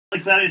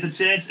cloudy with a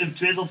chance of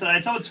drizzle today.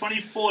 Top of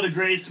 24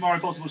 degrees tomorrow,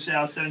 possible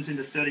shower 17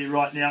 to 30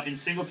 right now in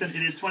Singleton.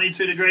 It is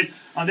 22 degrees.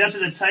 I'm about to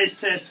do the taste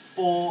test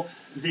for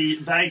the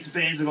baked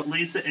beans. I've got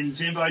Lisa and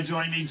Jimbo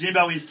joining me.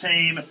 Jimbo is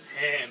team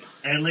ham.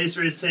 And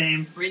Lisa is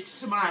team rich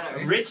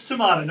tomato. Rich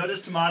tomato, not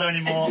just tomato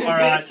anymore. All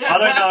right.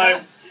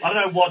 I don't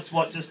know what's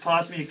what. Just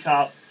pass me a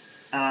cup.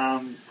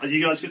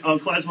 You guys can. I'll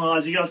close my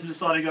eyes. You guys can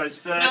decide who goes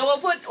first. No, we'll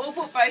put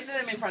both of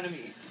them in front of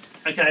you.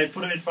 Okay,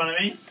 put them in front of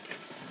me.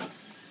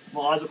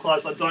 My eyes are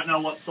closed. I don't know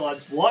what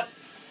side's what.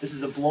 This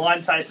is a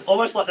blind taste,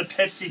 almost like the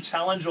Pepsi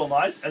challenge.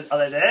 Almost. Are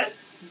they there?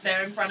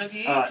 They're in front of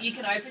you. Right. You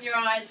can open your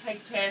eyes,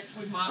 take a test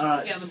with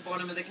marks down the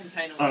bottom of the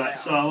container. Alright,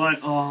 so I won't.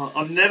 Oh,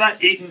 I've never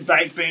eaten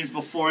baked beans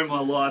before in my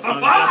life. I'm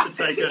about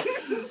to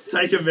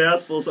take a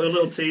mouthful. So a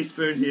little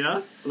teaspoon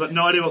here. I've got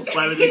no idea what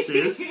flavour this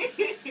is.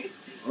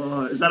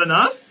 Oh, is that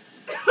enough?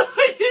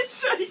 You're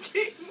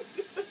shaking.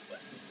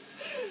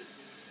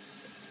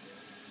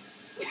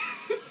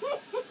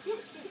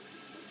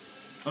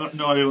 I've got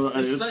no idea what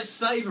that is. So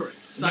savour it.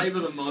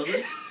 Savour the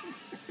moment.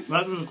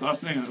 That was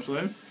disgusting,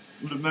 actually.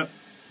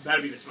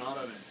 That'd be the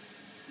tomato then.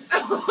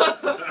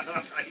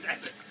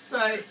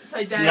 So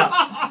Dave.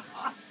 Yeah.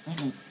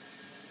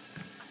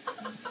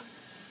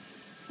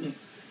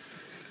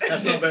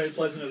 That's not very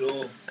pleasant at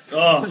all.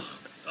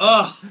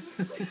 Oh,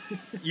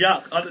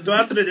 yuck. Do I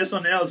have to do this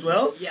one now as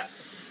well? Yeah.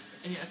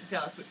 And you have to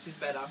tell us which is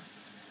better.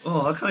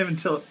 Oh, I can't even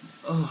tell.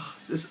 Oh,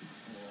 this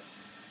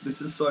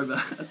is so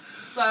bad.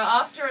 So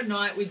after a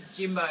night with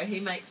Jimbo, he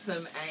makes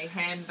them a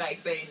ham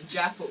baked bean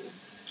jaffle.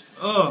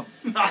 Oh.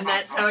 And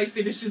that's how he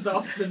finishes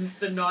off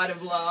the night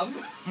of love.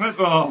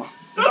 Oh.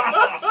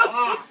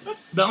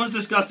 That one's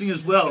disgusting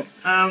as well.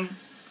 I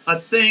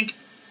think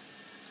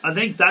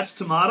that's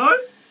tomato.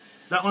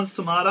 That one's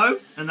tomato,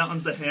 and that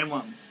one's the ham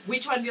one.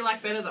 Which one do you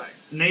like better, though?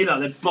 Neither.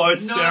 They're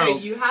both feral. No,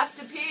 you have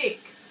to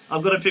pick.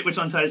 I've got to pick which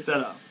one tastes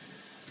better.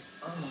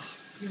 Oh.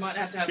 You might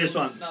have to have This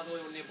one. another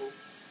little nibble.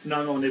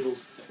 No more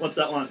nibbles. What's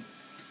that one?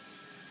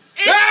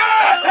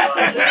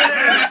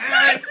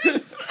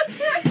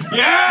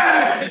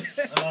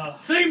 Yes!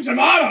 Team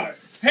tomato!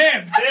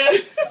 Ham!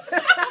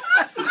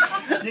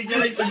 You're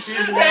getting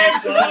confused with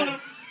that.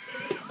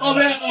 Oh,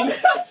 man.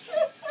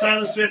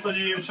 Taylor Swift, I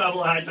knew you were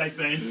trouble. I hate baked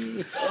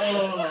beans.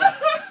 Oh.